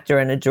as an actor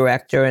and a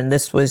director, and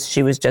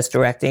she was just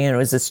directing, and it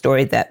was a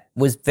story that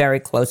was very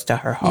close to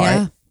her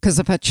heart. because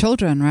of her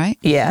children, right?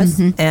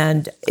 Yes.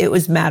 And it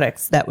was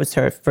Maddox. That was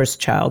her first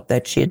child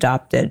that she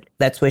adopted.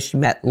 That's where she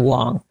met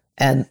Long.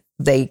 And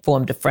they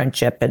formed a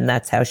friendship, and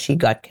that's how she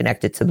got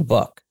connected to the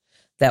book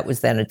that was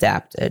then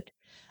adapted.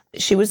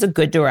 She was a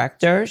good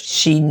director.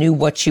 She knew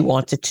what she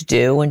wanted to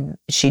do, and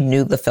she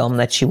knew the film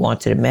that she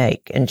wanted to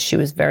make. And she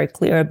was very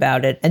clear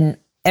about it. And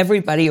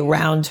everybody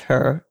around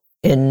her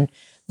in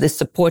the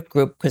support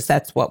group, because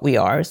that's what we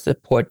are, a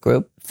support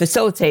group,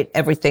 facilitate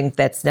everything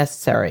that's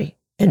necessary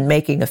in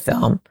making a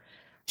film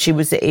she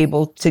was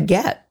able to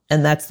get.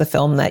 And that's the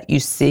film that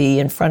you see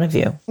in front of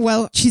you.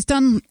 Well, she's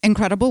done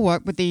incredible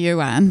work with the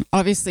UN.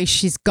 Obviously,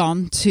 she's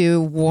gone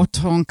to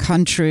war-torn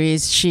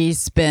countries.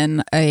 She's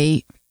been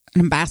an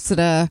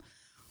ambassador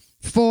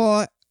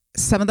for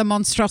some of the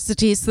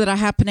monstrosities that are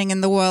happening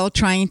in the world,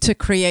 trying to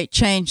create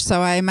change.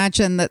 So I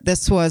imagine that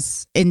this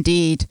was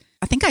indeed,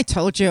 I think I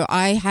told you,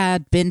 I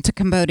had been to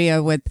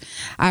Cambodia with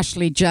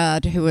Ashley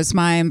Judd, who was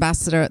my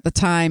ambassador at the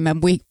time,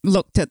 and we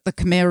looked at the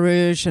Khmer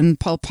Rouge and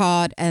Pol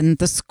Pot and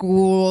the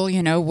school,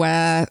 you know,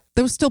 where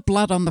there was still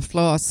blood on the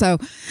floor. So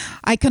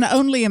I can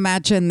only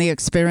imagine the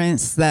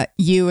experience that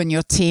you and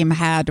your team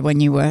had when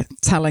you were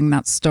telling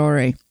that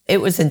story.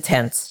 It was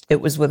intense. It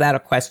was without a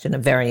question, a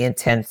very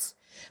intense.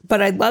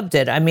 But I loved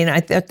it. I mean, I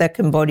thought that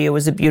Cambodia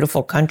was a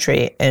beautiful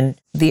country, and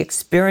the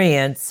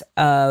experience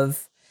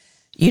of,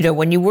 you know,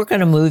 when you work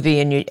on a movie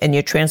and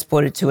you're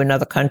transported to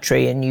another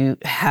country and you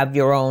have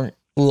your own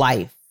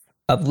life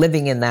of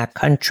living in that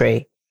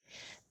country,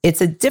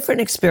 it's a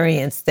different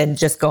experience than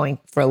just going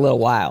for a little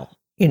while.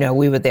 You know,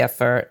 we were there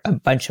for a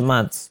bunch of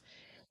months,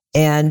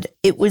 and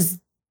it was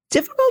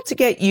difficult to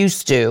get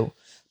used to.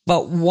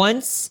 But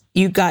once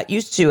you got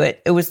used to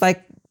it, it was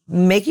like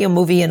making a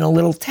movie in a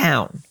little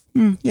town.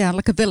 Yeah,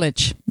 like a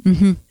village.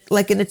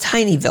 Like in a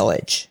tiny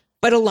village.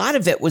 But a lot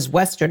of it was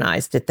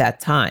westernized at that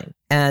time.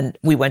 And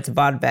we went to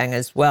Battambang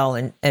as well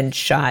and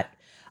shot,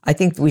 I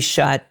think we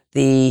shot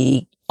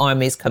the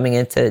armies coming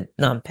into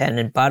Phnom Penh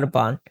and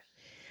Battambang.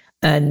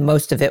 And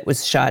most of it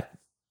was shot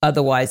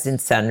otherwise in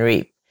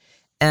Sanrip.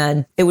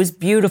 And it was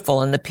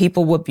beautiful, and the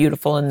people were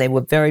beautiful, and they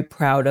were very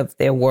proud of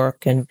their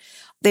work, and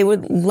they were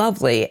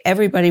lovely.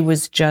 Everybody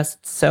was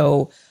just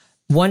so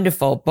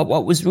wonderful. But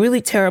what was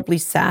really terribly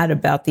sad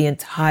about the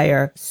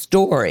entire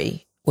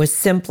story was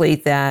simply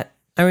that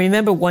I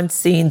remember one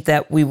scene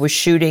that we were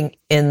shooting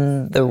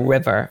in the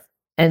river,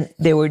 and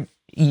there were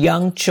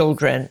young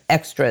children,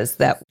 extras,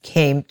 that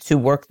came to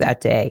work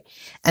that day.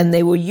 And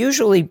they were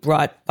usually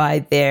brought by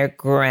their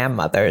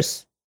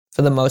grandmothers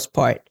for the most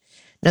part.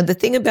 Now, the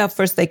thing about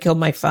First They Killed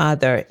My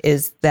Father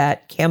is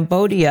that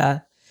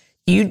Cambodia,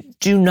 you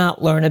do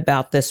not learn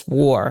about this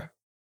war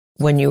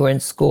when you were in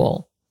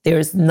school. There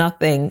is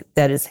nothing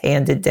that is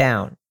handed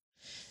down.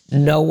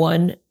 No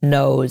one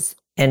knows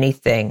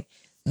anything.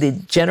 The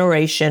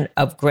generation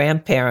of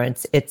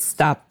grandparents, it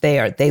stopped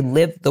there. They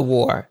lived the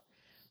war,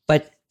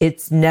 but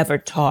it's never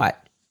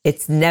taught.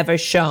 It's never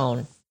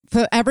shown.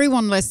 For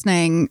everyone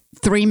listening,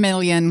 3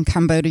 million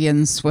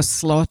Cambodians were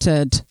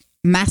slaughtered,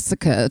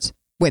 massacred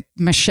with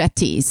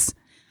machetes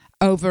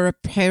over a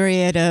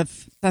period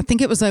of, I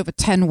think it was over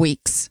 10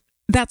 weeks.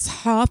 That's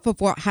half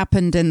of what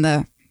happened in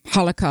the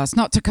Holocaust.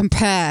 Not to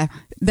compare,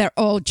 they're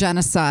all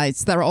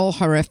genocides, they're all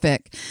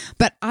horrific.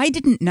 But I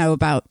didn't know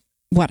about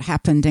what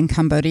happened in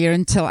Cambodia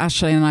until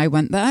Ashley and I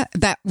went there.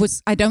 That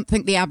was, I don't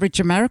think the average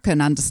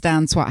American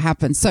understands what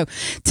happened. So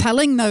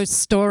telling those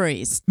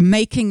stories,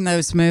 making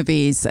those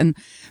movies and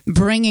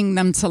bringing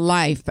them to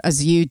life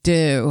as you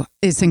do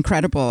is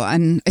incredible.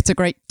 And it's a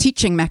great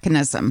teaching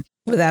mechanism.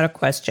 Without a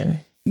question.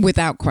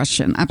 Without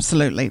question.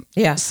 Absolutely.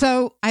 Yeah.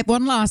 So I have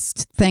one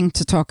last thing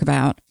to talk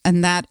about.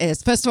 And that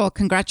is, first of all,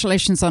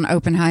 congratulations on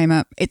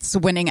Oppenheimer. It's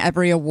winning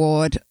every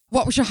award.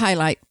 What was your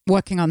highlight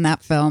working on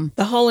that film?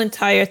 The whole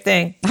entire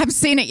thing. I haven't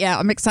seen it yet.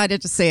 I'm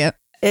excited to see it.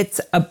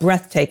 It's a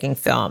breathtaking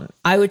film.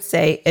 I would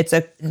say it's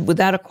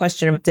without a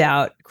question of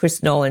doubt,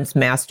 Chris Nolan's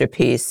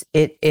masterpiece.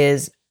 It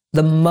is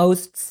the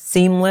most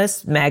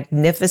seamless,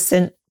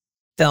 magnificent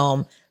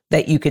film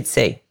that you could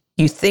see.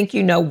 You think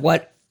you know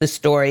what the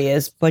story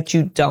is, but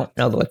you don't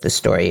know what the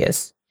story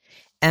is.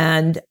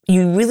 And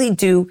you really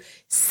do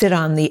sit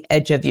on the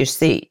edge of your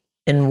seat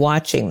in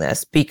watching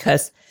this,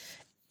 because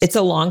it's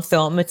a long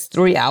film. It's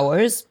 3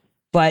 hours,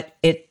 but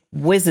it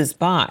whizzes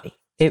by.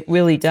 It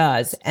really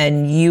does.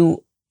 And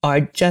you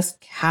are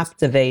just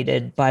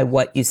captivated by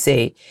what you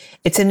see.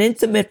 It's an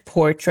intimate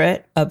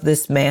portrait of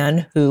this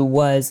man who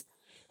was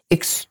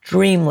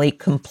extremely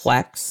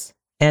complex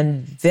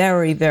and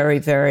very, very,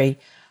 very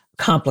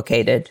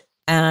complicated,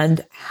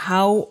 and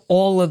how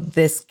all of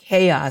this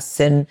chaos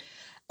and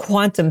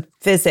quantum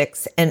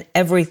physics and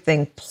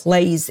everything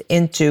plays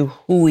into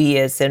who he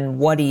is and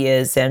what he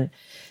is and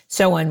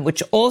so on,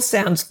 which all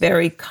sounds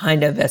very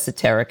kind of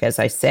esoteric as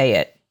I say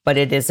it, but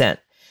it isn't.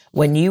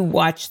 When you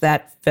watch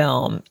that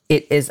film,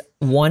 it is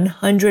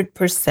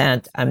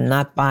 100%, I'm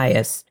not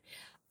biased,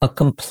 a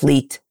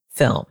complete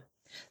film.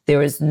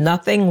 There is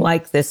nothing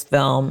like this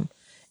film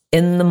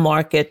in the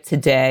market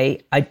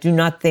today. I do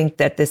not think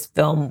that this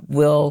film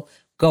will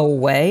go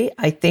away.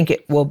 I think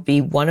it will be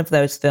one of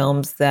those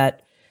films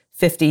that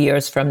 50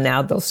 years from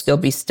now, they'll still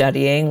be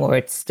studying, or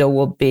it still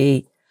will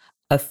be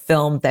a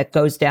film that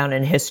goes down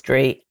in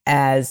history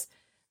as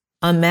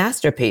a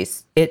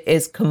masterpiece. It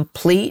is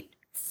complete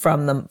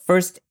from the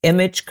first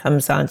image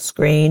comes on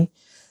screen.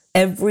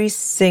 Every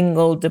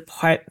single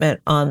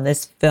department on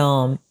this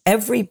film,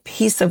 every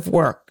piece of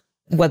work,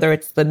 whether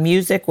it's the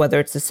music, whether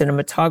it's the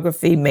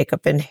cinematography,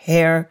 makeup and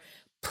hair,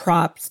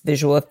 props,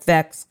 visual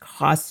effects,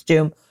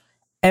 costume,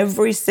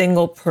 every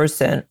single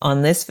person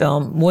on this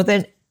film, more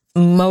than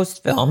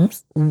most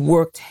films,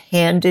 worked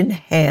hand in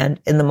hand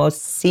in the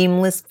most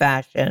seamless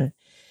fashion,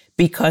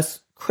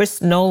 because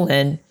Chris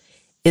Nolan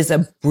is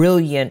a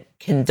brilliant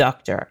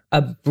conductor,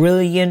 a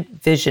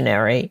brilliant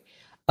visionary,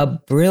 a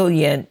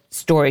brilliant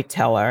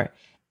storyteller,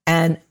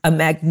 and a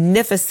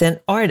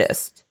magnificent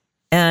artist.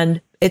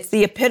 And it's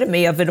the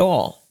epitome of it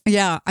all.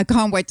 Yeah, I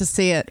can't wait to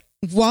see it.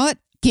 What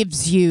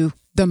gives you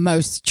the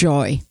most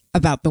joy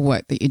about the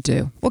work that you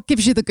do? What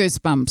gives you the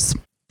goosebumps?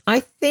 I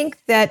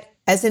think that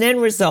as an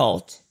end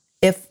result,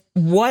 if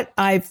what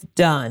I've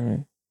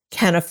done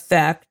can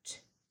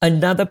affect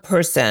another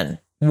person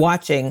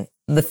watching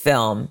the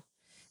film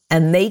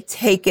and they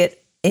take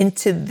it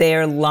into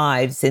their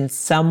lives in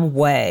some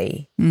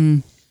way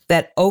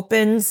that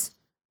opens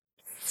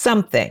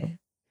something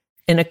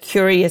in a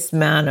curious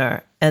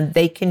manner, and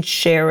they can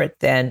share it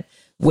then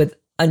with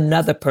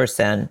another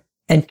person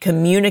and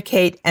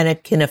communicate, and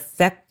it can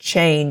affect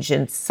change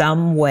in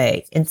some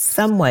way.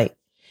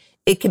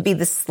 It could be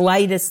the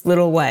slightest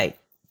little way.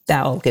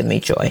 That'll give me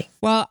joy.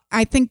 Well,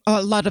 I think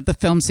a lot of the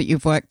films that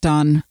you've worked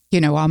on,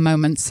 are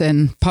moments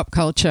in pop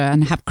culture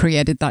and have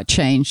created that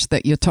change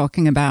that you're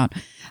talking about.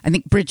 I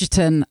think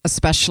Bridgeton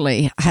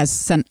especially has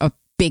sent a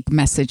big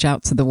message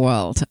out to the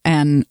world,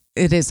 and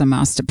it is a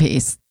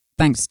masterpiece.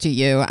 Thanks to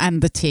you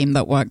and the team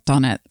that worked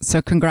on it.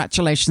 So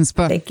congratulations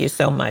for Thank you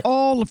so much.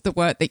 All of the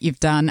work that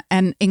you've done.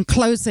 And in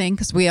closing,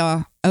 because we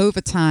are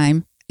over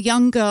time, a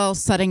young girl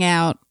setting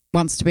out,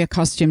 wants to be a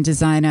costume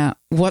designer.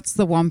 What's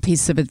the one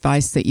piece of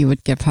advice that you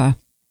would give her?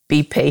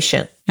 Be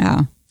patient.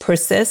 Yeah.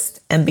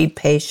 Persist and be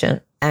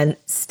patient and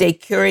stay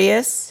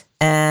curious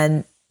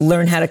and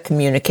learn how to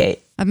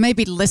communicate. And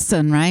maybe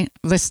listen, right?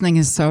 Listening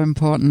is so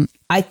important.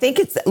 I think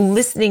it's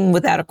listening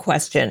without a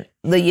question.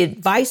 The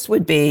advice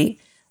would be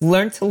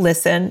learn to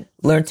listen,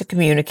 learn to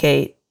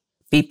communicate,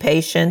 be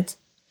patient,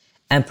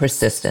 and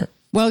persistent.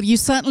 Well, you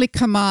certainly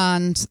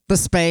command the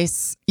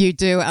space. You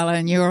do,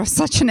 Ellen. You are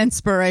such an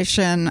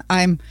inspiration.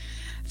 I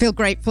feel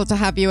grateful to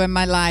have you in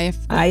my life.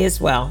 I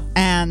as well.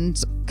 And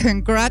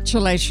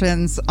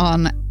congratulations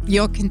on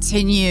your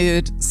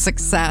continued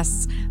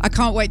success. I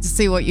can't wait to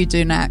see what you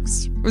do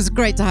next. It was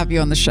great to have you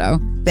on the show.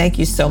 Thank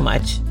you so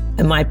much.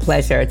 And my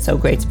pleasure. It's so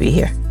great to be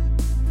here.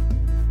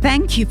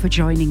 Thank you for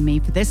joining me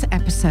for this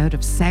episode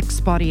of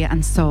Sex, Body,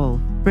 and Soul.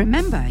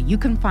 Remember, you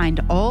can find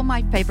all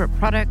my favorite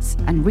products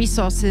and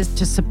resources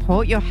to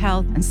support your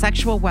health and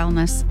sexual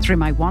wellness through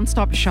my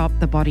one-stop shop,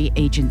 The Body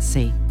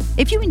Agency.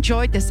 If you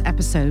enjoyed this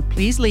episode,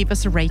 please leave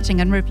us a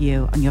rating and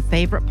review on your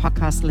favorite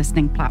podcast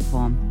listening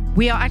platform.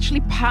 We are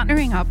actually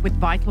partnering up with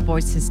Vital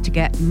Voices to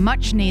get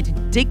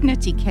much-needed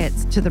dignity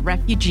kits to the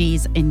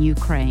refugees in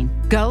Ukraine.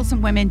 Girls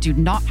and women do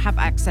not have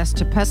access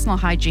to personal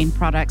hygiene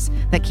products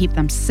that keep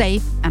them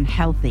safe and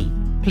healthy.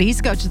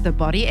 Please go to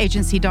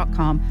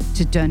thebodyagency.com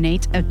to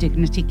donate a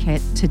dignity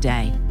kit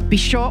today. Be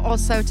sure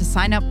also to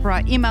sign up for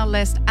our email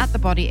list at The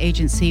Body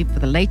Agency for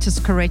the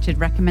latest curated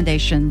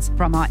recommendations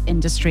from our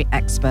industry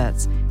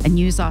experts, and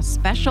use our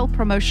special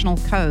promotional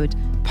code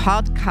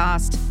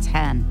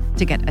podcast10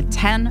 to get a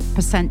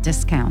 10%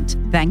 discount.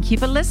 Thank you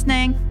for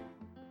listening.